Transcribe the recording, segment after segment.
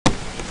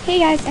Hey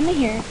guys, Emma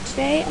here.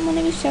 Today I'm going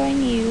to be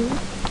showing you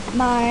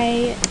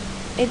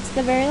it's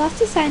the very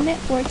last assignment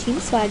for Team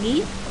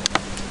Swaggy.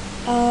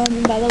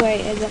 And by the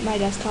way, isn't my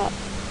desktop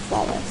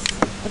flawless?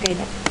 Okay,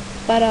 no.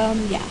 But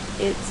yeah,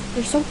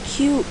 they're so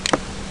cute.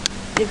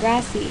 They're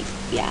grassy.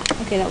 Yeah,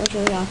 okay, that was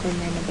really awkward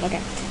and random, but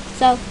okay.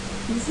 So,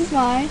 this is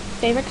my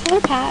favorite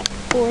color pack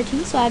for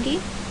Team Swaggy,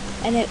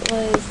 and it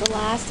was the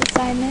last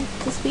assignment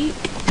this week.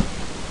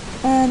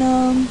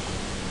 And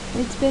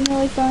it's been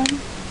really fun.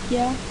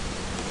 Yeah.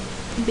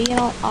 Being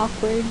all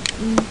awkward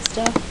and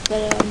stuff,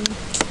 but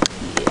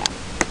yeah.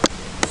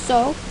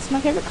 So it's my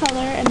favorite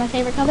color, and my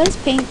favorite color is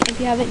pink. If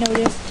you haven't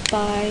noticed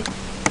by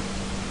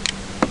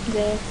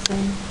this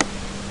and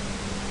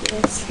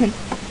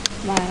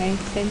my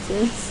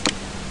fences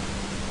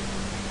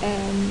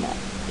and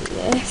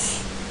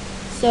this.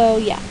 So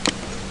yeah.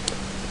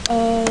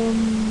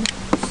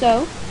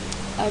 So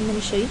I'm gonna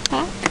show you the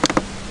pack.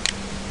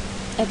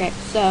 Okay,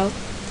 so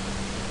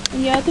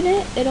when you open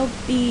it, it'll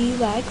be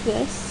like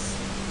this.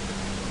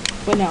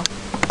 Well, no,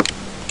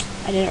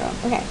 I did it wrong.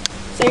 Okay,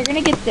 so you're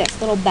gonna get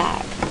this little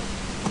bag,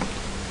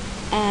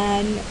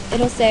 and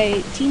it'll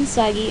say Team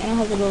Swaggy, and it'll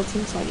have the little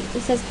Team Swaggy.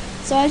 It says,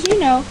 so as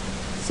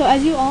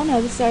you all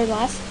know, this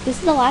is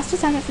the last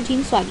assignment for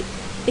Team Swaggy.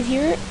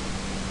 Here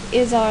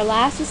is our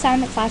last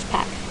assignment /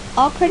 pack.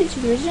 All credit to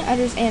the original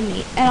editors and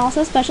me, and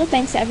also special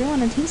thanks to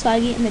everyone on Team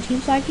Swaggy and the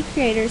Team Swaggy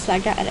creators,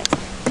 Swag.edits.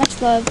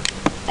 Much love,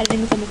 editing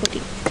with Emma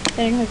Cookie.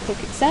 Then you're gonna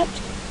click accept.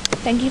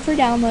 Thank you for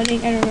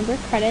downloading, and remember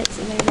credits,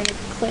 and then you're gonna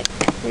click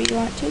where you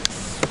want to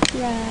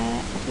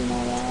extract and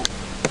all that.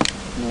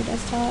 No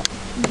desktop.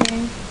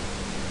 Okay.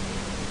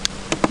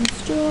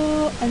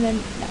 Install, and then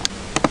no.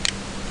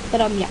 But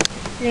yeah,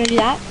 you're gonna do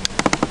that.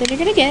 Then you're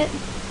gonna get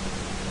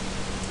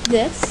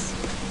this.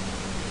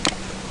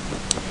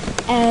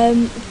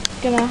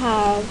 Gonna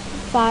have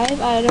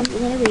 5 items.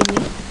 I'm gonna read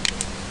me,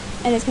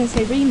 and it's gonna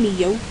say read me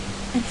yo.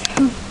 And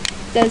so it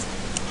says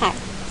hi.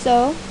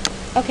 So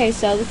okay,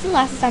 so this is the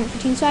last assignment for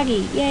Team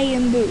Swaggy. Yay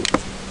and boo.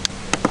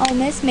 I'll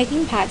miss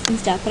making packs and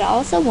stuff, but I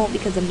also won't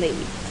because I'm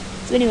lazy.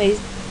 So anyways,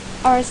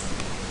 I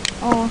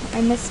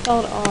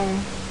misspelled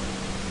R.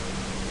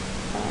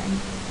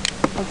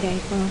 Okay,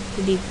 well,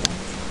 the deep one.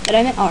 But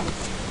I meant R.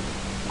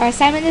 Our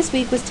assignment this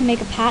week was to make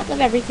a pack of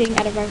everything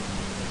I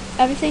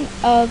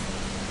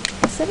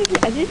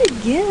did it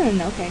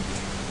again. Okay.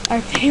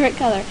 Our favorite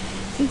color.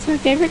 Since my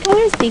favorite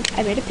color is pink,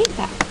 I made a pink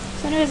pack.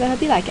 So anyways, I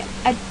hope you like it.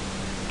 I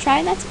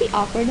try not to be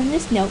awkward in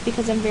this note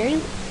because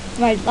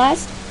my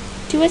last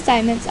 2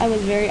 assignments I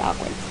was very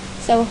awkward.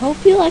 So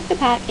hope you like the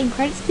pack, and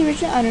credits to the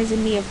original owners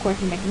and me, of course,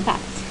 for making the pack.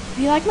 If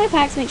you like my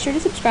packs, make sure to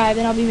subscribe,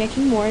 and I'll be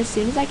making more as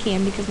soon as I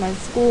can because my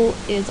school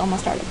is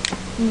almost started.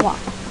 Mwah.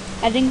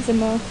 Editing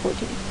Zimmo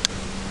 14.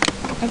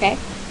 Okay.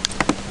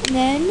 And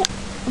then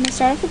I'm gonna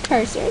start off with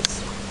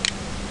cursors.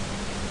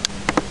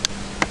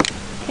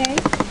 Okay.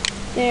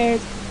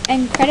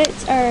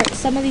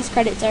 Some of these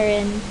credits are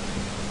in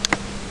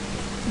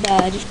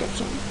the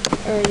description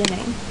or the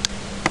name.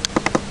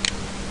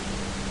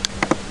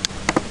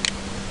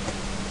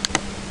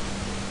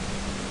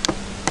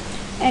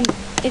 And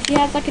if you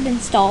have like an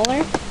installer,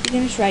 you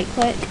can just right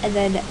click and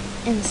then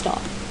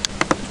install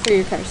for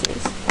your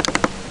cursors.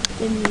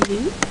 Then you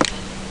do.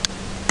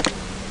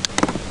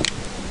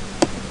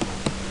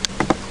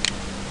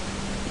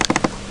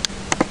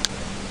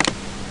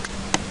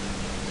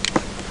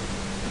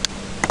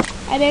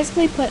 I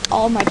basically put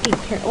all my pink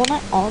well,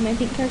 not all my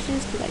pink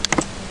cursors, cause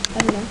I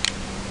don't know.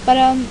 But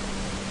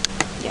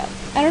yeah.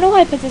 I don't know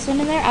why I put this one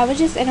in there. I was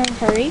just in a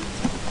hurry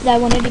because I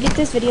wanted to get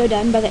this video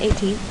done by the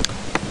 18th.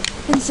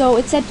 And so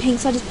it said pink,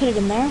 so I just put it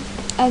in there.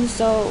 And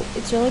so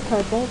it's really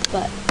purple,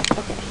 but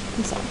okay,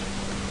 I'm sorry.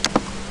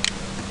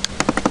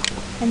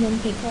 And then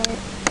pink art.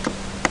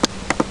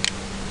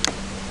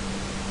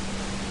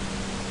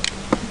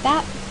 Like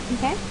that,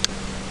 okay?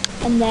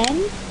 And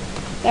then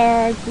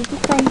there are Google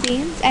Chrome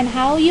themes and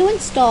how you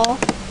install,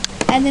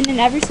 and then in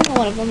every single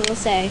one of them it will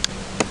say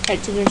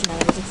credit to the original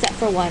owners, except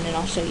for one, and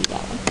I'll show you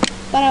that one.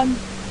 But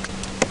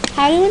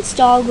how to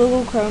install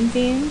Google Chrome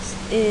themes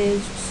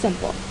is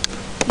simple.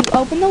 You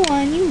open the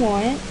one you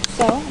want.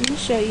 So I'm going to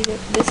show you that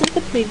this is the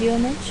preview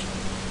image,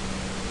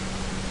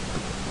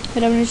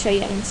 but I'm going to show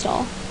you how to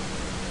install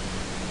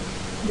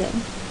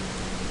them.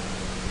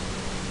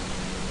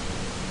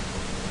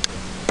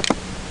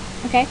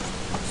 Okay,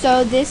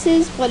 so this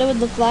is what it would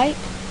look like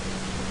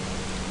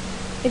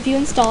if you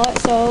install it.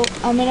 So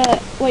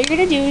what you're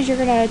gonna do is you're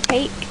gonna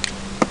take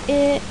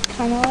it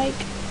kind of like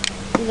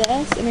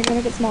this, and you're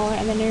gonna make it smaller,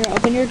 and then you're gonna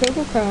open your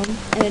Google Chrome,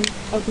 and then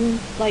open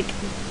like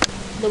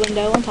the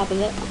window on top of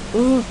it.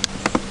 Ooh.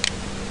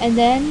 And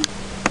then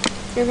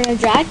you're gonna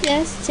drag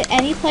this to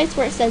any place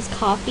where it says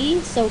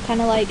copy, so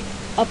kind of like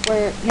up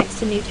where next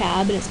to new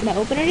tab, and it's gonna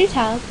open a new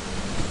tab,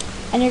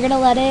 and you're gonna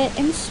let it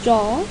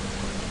install.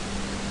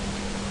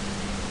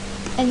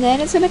 And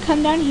then it's gonna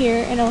come down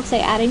here, and it'll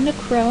say adding to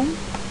Chrome,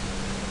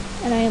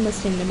 and I am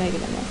listening to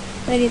Megan in there.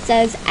 And then it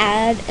says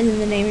add, and then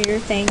the name of your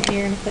thing, and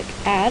you're gonna click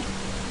add,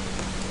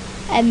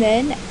 and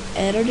then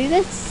it'll do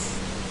this,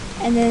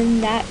 and then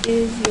that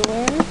is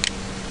your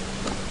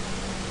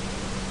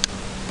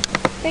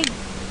Great.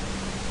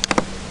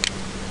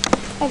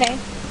 Okay,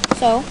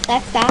 so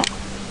that's that.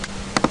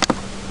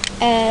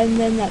 And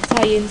then that's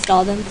how you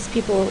install them, because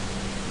people,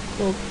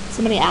 well,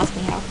 somebody asked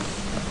me how.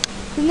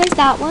 Then there's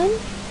that one.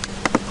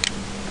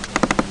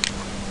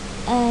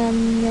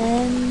 And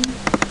then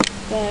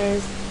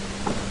there's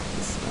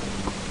this one.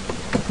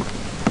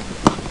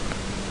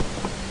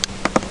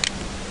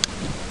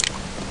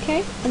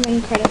 Okay, and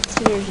then credits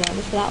to Version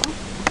Owners for that one.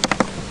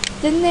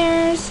 Then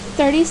there's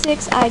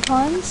 36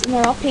 icons, and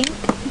they're all pink.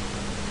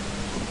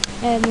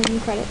 And then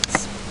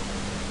credits.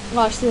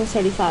 Well, actually there's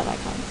 35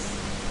 icons.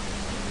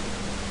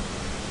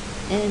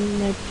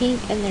 And they're pink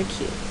and they're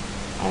cute.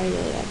 I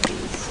really like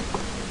these.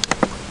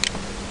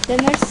 Then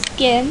there's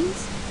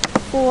skins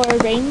for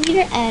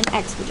Rainmeter and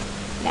Expedite.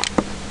 Now,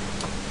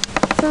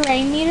 for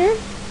Rainmeter,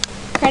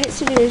 credits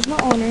to the original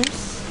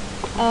owners.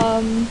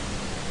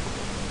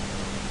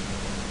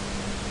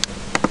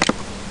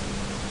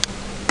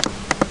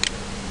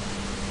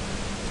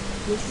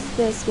 This is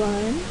this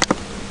one.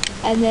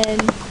 And then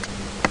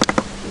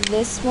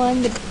this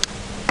one, the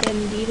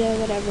Bandita,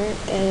 whatever,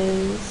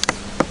 is,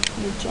 let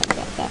me jump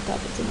that back up,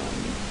 it's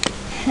annoying me.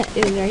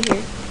 Is right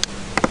here.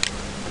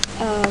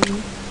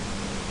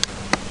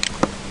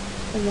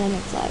 And then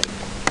it's like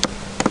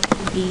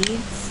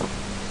beads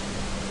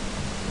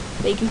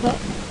that you can put.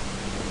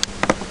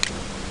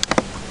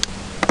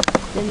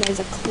 Then there's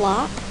a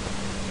clock.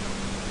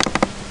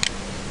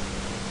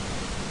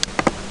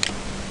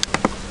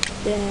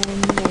 Then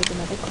there's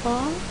another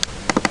claw.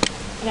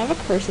 And I have a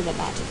cursor that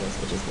matches this,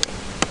 which is weird.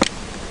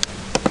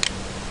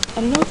 I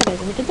don't know what that is.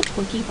 Look at the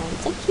porcupine.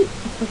 It's so cute.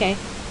 Okay.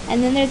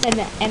 And then there's an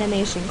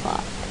animation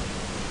clock.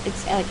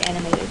 It's like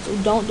animated. So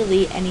don't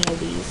delete any of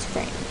these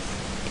frames.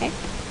 Okay?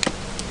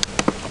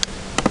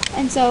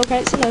 And so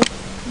credits to those.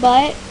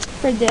 But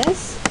for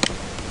this,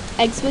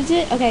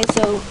 Exquisite. Okay,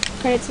 so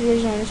credits to the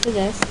original owners for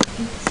this.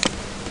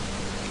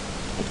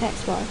 It's a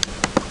text bar.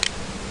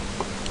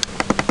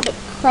 But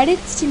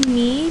credits to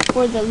me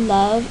for the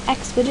Love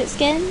Exquisite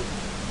skin.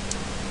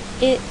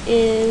 It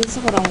is,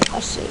 hold on,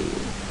 I'll show you.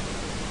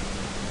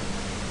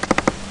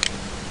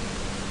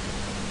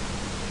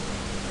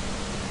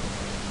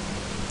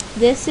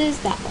 This is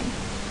that one.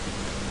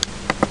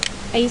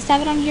 I used to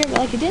have it on here, but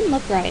like it didn't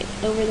look right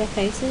over their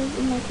faces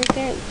and like right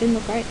there, it didn't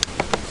look right.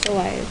 So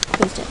I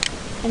closed it.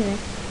 Anyway.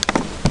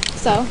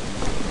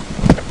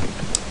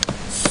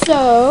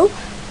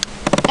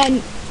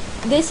 And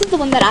this is the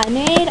one that I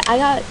made.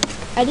 I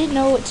didn't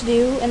know what to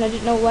do and I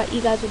didn't know what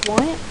you guys would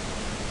want.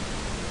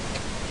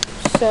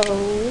 So,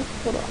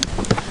 hold on.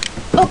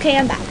 Okay,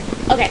 I'm back.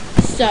 Okay,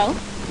 so,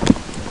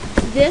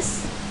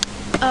 this,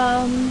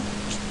 I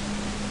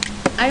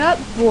got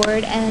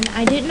bored and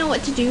I didn't know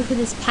what to do for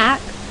this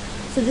pack.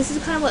 So this is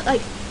kind of what,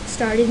 like,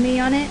 started me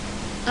on it.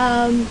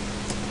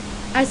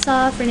 I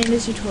saw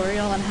Fernando's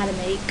tutorial on how to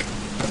make,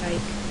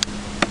 like,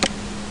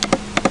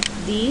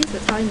 these.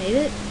 That's how I made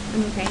it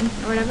in the paint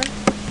or whatever.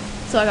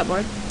 So I got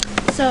bored.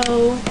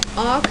 So,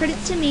 all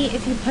credits to me.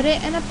 If you put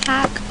it in a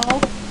pack, or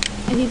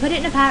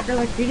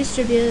like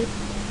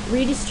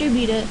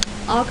redistribute it,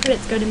 all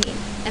credits go to me.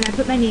 And I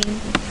put my name,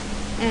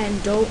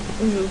 and don't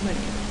remove my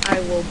name.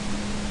 I will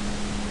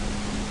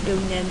go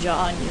ninja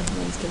on you. No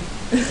one's kidding.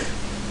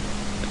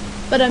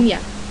 But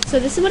yeah. So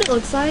this is what it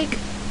looks like.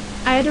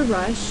 I had to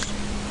rush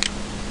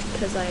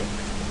because like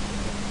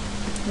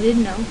I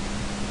didn't know.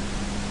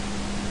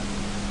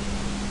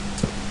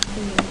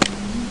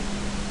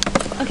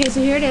 Okay,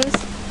 so here it is,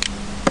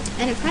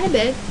 and it's kind of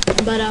big,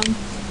 but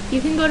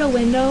you can go to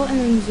window and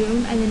then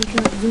zoom, and then you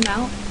can like zoom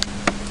out,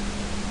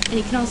 and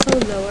you can also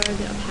lower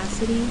the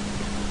opacity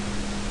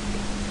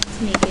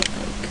to make it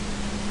like,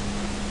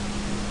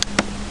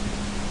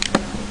 I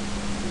don't know,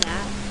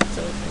 that,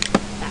 so it's like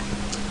that.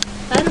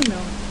 I don't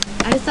know.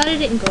 I just thought it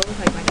didn't go with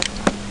like my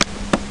desktop,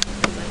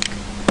 cause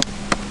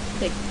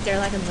like they're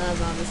like in love,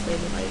 obviously,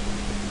 but like,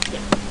 yeah.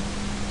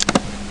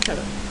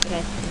 Totally. Okay.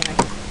 Anyway,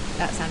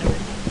 that sounded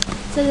weird.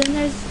 So then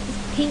there's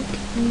this pink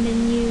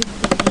menu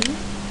thingy.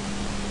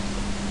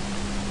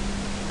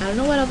 I don't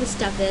know what all this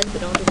stuff is,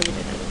 but don't delete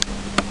it. I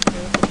don't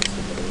know if it's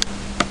just delete.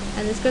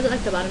 And this goes at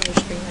like the bottom of your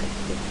screen that it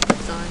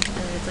clicks on,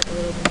 and then it's like a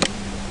little menu.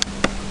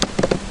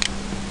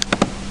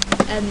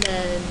 And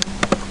then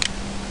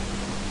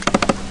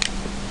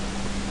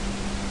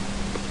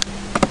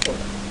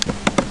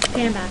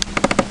okay, I'm back.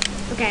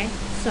 Okay,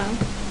 so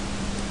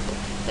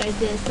there's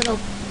this little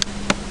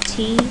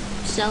tea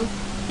shelf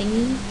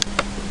thingy.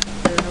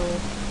 I don't know.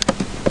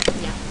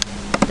 Yeah.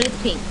 But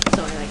it's pink,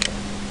 so I like it.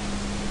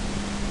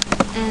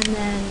 And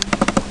then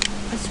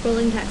a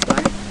scrolling text bar.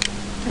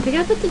 I think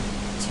I put the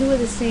two of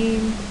the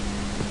same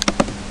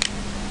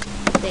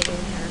thing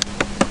in here.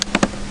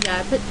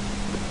 Yeah, I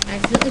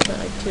accidentally put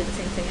like two of the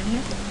same thing in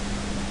here.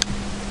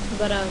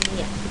 But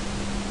yeah.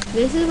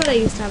 This is what I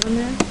used to have on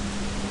there.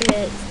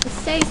 It's the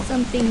Say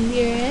Something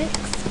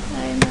lyrics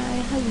by my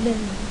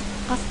husband,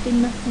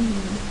 Austin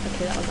Mahone.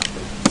 Okay, that was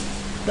awkward.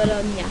 But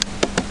yeah.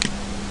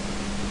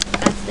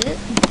 That's it.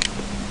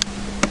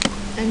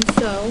 And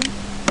so,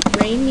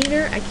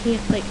 Rainmeter, I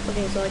can't, like,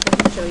 okay, so like, I'm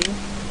gonna show you,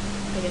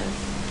 I guess.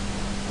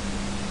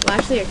 Well,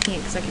 actually, I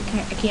can't because I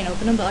can't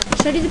open them, but I can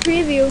show you the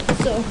preview.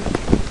 So,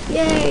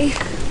 yay!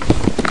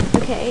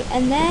 Okay,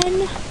 and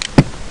then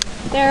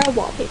there are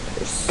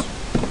wallpapers,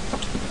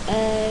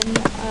 and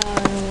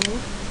I'll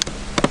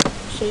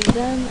show you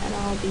them, and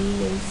I'll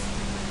be as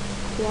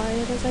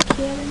quiet as I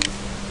can, and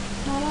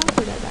not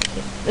awkward as I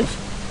can.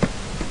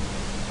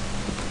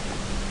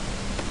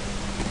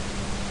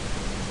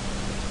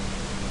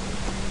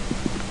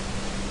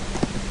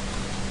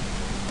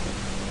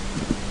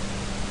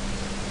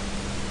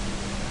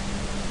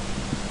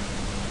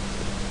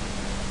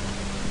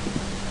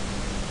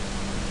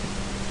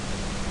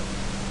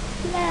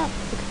 Now,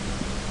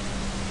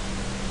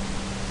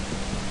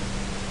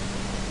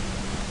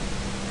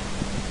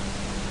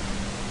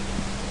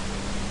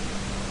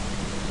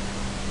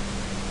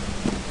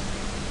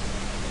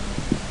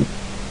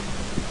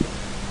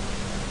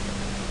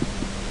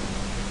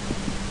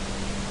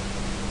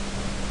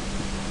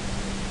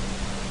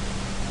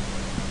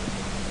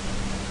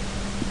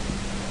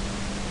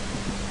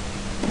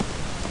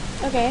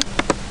 okay,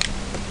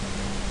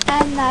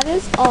 and that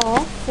is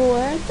all for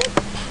the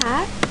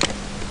pack.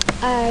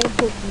 I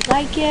hope you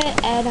like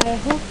it, and I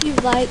hope you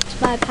liked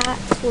my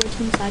packs for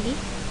Team Swaggy.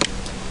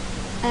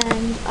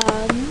 And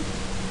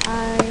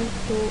I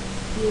hope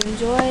you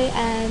enjoy,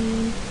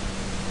 and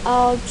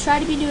I'll try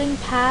to be doing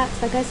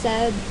packs. Like I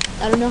said,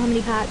 I don't know how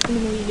many packs I'm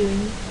going to be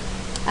doing.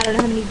 I don't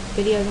know how many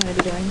videos I'm going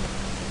to be doing,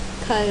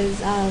 because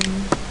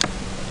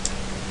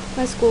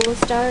my school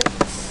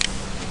starts,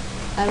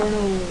 I don't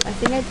know, I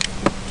think it's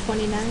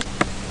 29th,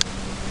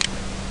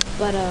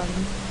 but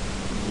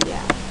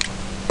yeah,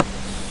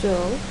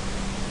 so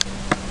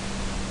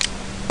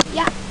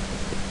yeah,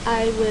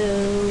 I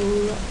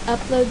will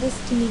upload this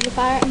to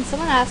Mediafire. And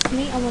someone asked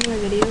me on one of my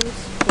videos,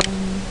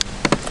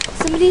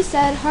 somebody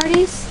said,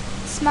 Hardy's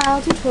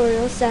Smile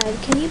Tutorial said,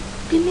 can you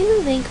give me the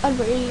link on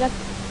where you got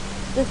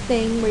the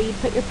thing where you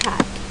put your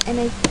pack? And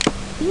I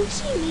think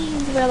she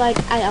means where, like,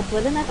 I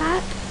uploaded my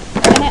pack.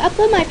 And I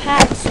upload my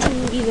packs to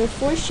either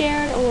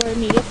ForShared or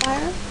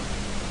Mediafire.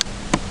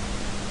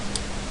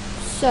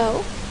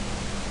 So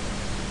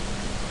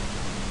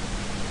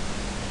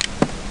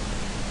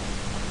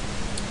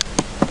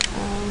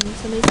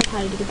somebody said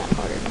how to get that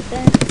harder in the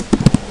fence.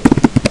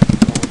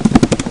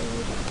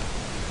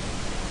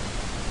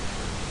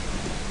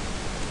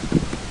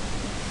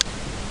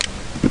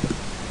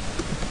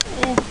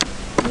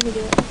 Let me do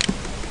it.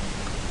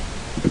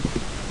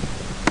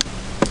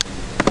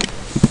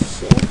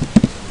 Shift.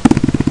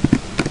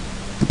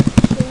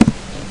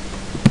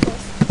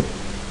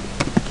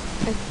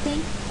 I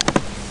think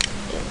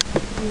that's it.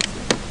 Let me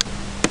see.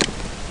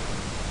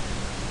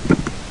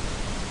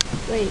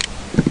 Wait.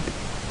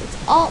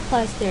 Alt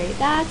plus 30.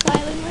 That's why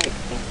it wouldn't work.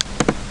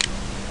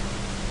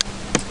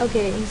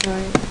 Okay, I'm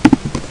sorry.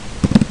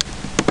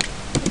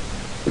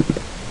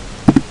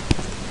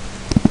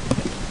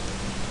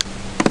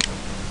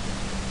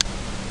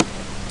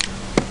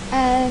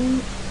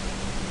 And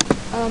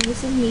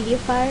this is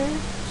Mediafire,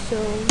 so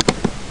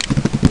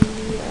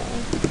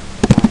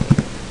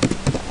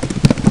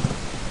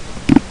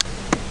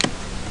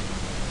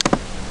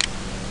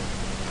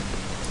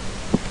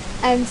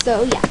and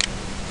so yeah.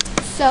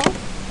 So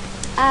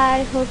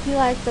I hope you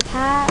like the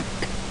pack,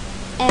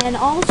 and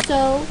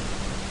also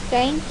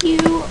thank you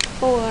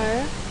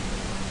for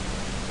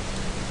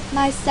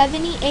my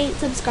 78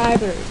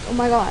 subscribers. Oh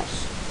my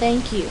gosh,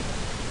 thank you.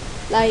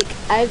 Like,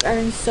 I've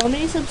earned so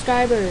many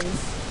subscribers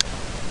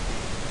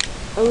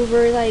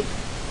over like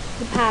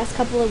the past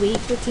couple of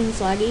weeks with Team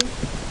Swaggy,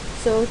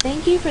 so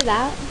thank you for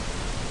that.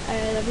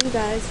 I love you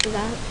guys for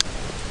that.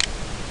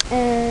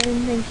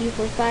 And thank you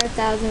for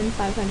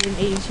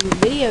 5,582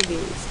 video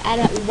views.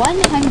 And at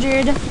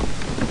 100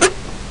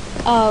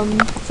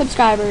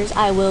 subscribers,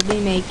 I will be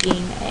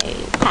making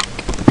a pack.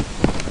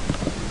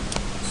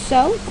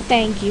 So,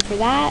 thank you for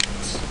that.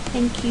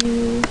 Thank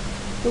you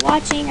for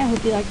watching. I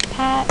hope you liked the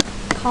pack.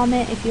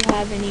 Comment if you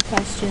have any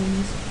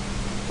questions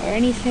or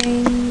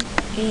anything.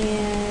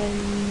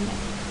 And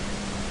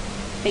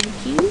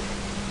thank you.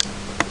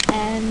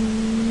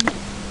 And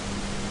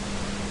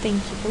thank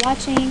you for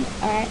watching.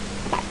 Alright,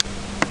 bye.